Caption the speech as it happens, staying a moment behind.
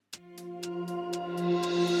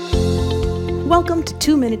Welcome to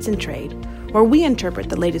 2 Minutes in Trade, where we interpret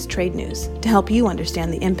the latest trade news to help you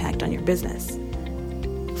understand the impact on your business.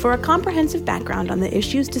 For a comprehensive background on the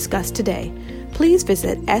issues discussed today, please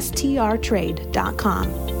visit strtrade.com.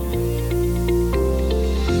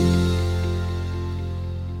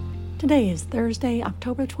 Today is Thursday,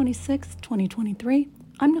 October 26, 2023.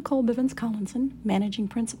 I'm Nicole Bivens-Collinson, Managing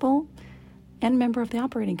Principal and member of the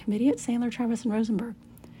Operating Committee at Sandler, Travis & Rosenberg.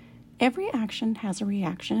 Every action has a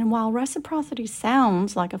reaction, and while reciprocity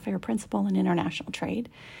sounds like a fair principle in international trade,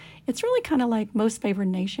 it's really kind of like most favored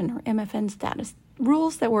nation or MFN status,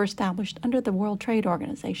 rules that were established under the World Trade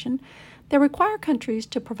Organization that require countries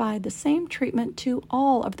to provide the same treatment to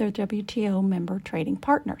all of their WTO member trading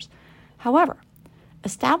partners. However,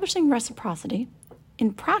 establishing reciprocity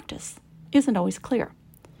in practice isn't always clear.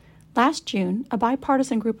 Last June, a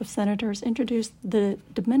bipartisan group of senators introduced the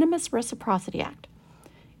De Minimis Reciprocity Act.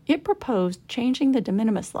 It proposed changing the de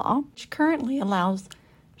minimis law, which currently allows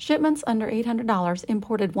shipments under $800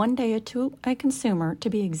 imported one day to a consumer to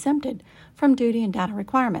be exempted from duty and data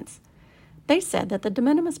requirements. They said that the de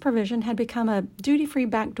minimis provision had become a duty-free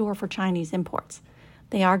backdoor for Chinese imports.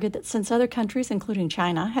 They argued that since other countries, including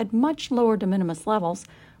China, had much lower de minimis levels,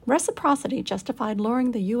 reciprocity justified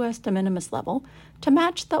lowering the U.S. de minimis level to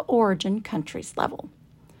match the origin country's level.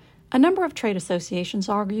 A number of trade associations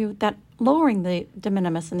argue that lowering the de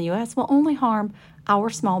minimis in the U.S. will only harm our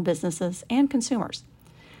small businesses and consumers.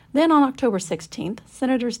 Then on October 16th,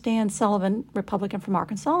 Senators Dan Sullivan, Republican from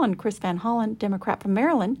Arkansas, and Chris Van Hollen, Democrat from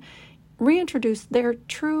Maryland, reintroduced their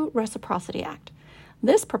True Reciprocity Act.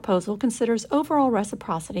 This proposal considers overall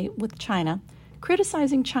reciprocity with China,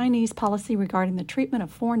 criticizing Chinese policy regarding the treatment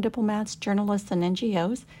of foreign diplomats, journalists, and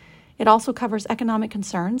NGOs. It also covers economic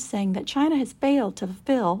concerns, saying that China has failed to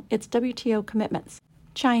fulfill its WTO commitments.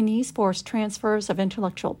 Chinese forced transfers of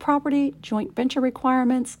intellectual property, joint venture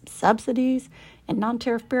requirements, subsidies, and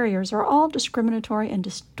non-tariff barriers are all discriminatory and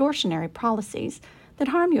distortionary policies that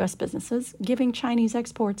harm U.S. businesses, giving Chinese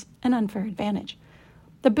exports an unfair advantage.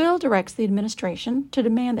 The bill directs the administration to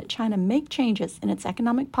demand that China make changes in its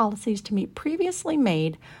economic policies to meet previously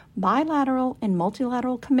made bilateral and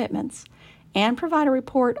multilateral commitments and provide a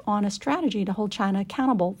report on a strategy to hold China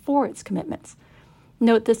accountable for its commitments.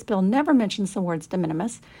 Note this bill never mentions the words de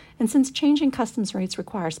minimis, and since changing customs rates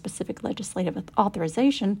requires specific legislative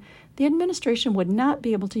authorization, the administration would not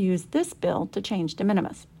be able to use this bill to change de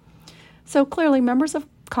minimis. So clearly, members of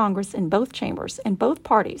Congress in both chambers and both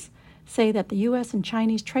parties say that the U.S. and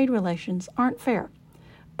Chinese trade relations aren't fair,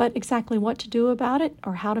 but exactly what to do about it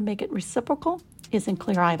or how to make it reciprocal isn't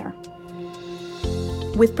clear either.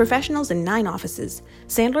 With professionals in 9 offices,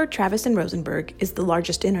 Sandler, Travis & Rosenberg is the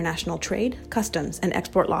largest international trade, customs, and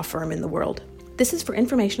export law firm in the world. This is for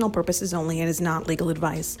informational purposes only and is not legal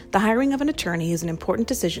advice. The hiring of an attorney is an important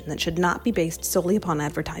decision that should not be based solely upon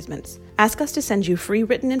advertisements. Ask us to send you free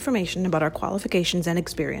written information about our qualifications and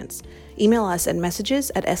experience. Email us at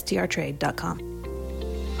messages@strtrade.com.